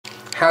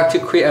How to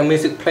create a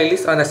music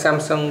playlist on a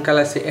Samsung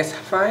Galaxy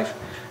S5.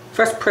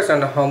 First, press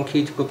on the home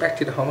key to go back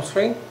to the home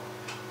screen.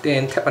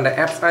 Then tap on the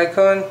apps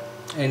icon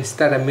and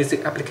start a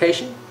music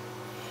application.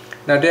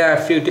 Now there are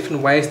a few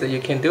different ways that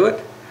you can do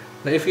it.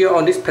 Now if you're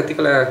on this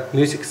particular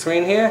music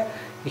screen here,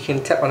 you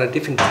can tap on a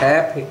different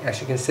tab, as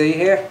you can see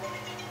here.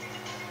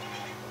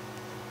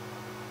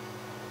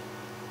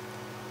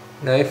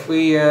 Now if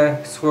we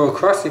scroll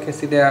across, you can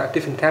see there are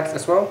different tabs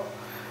as well.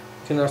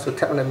 You can also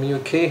tap on the menu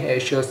key,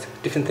 it shows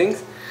different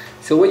things.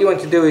 So what you want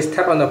to do is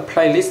tap on the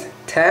playlist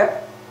tab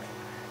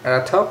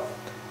at the top,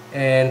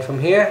 and from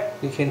here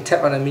you can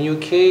tap on the menu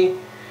key,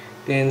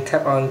 then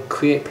tap on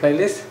create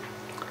playlist.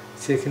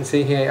 So you can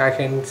see here I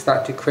can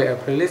start to create a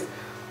playlist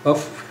of,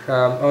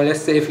 or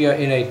let's say if you're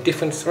in a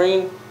different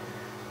screen,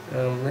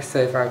 let's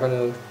say if I'm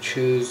going to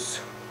choose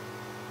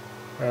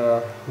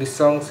these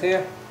songs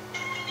here,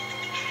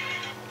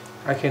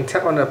 I can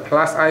tap on the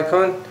plus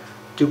icon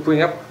to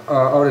bring up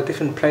all the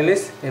different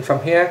playlists, and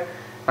from here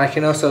I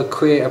can also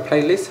create a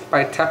playlist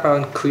by tap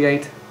on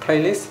create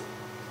playlist.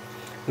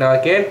 Now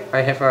again, I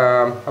have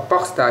a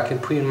box that I can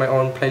put in my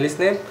own playlist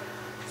name,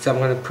 so I'm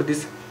going to put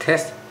this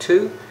test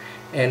 2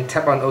 and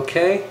tap on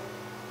OK.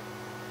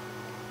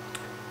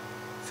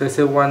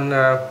 So one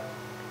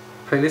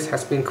playlist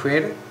has been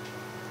created.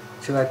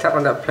 So I tap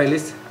on that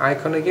playlist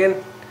icon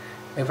again.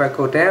 If I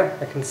go down,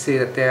 I can see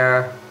that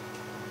there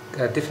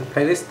are different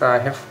playlists that I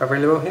have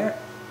available here.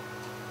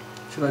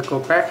 So I go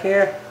back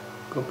here,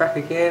 go back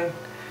again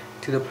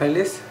to the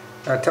playlist,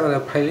 tap on the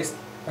playlist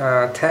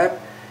tab.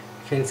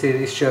 You can see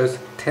this shows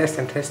test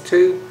and test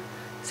 2.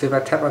 So if I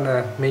tap on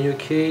the menu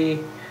key,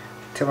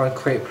 tap on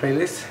create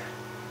playlist,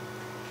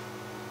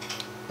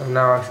 and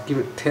now I give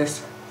it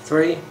test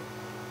 3,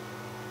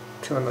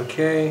 tap on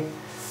OK.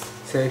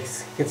 So you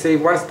can see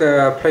once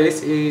the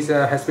playlist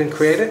has been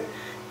created,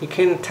 you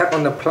can tap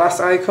on the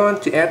plus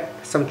icon to add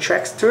some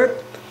tracks to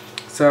it.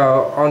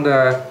 So on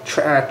the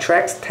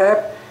tracks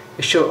tab,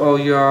 it shows all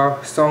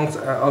your songs,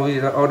 all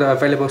the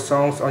available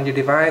songs on your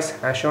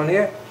device as shown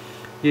here.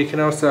 You can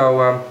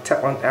also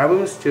tap on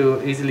albums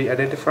to easily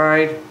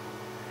identify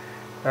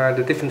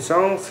the different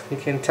songs. You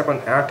can tap on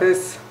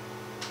artists,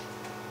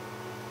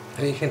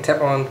 and you can tap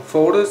on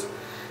folders,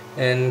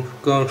 and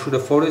going through the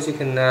folders you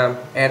can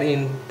add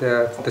in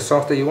the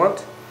songs that you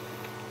want.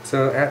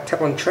 So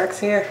tap on tracks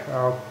here,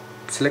 I'll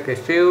select a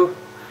few,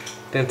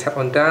 then tap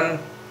on done,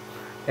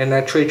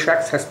 and 3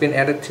 tracks has been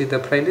added to the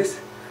playlist.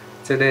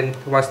 So then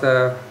once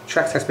the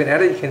tracks has been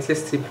added, you can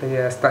just simply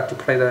start to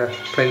play the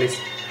playlist.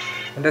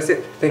 And that's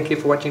it. Thank you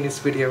for watching this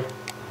video.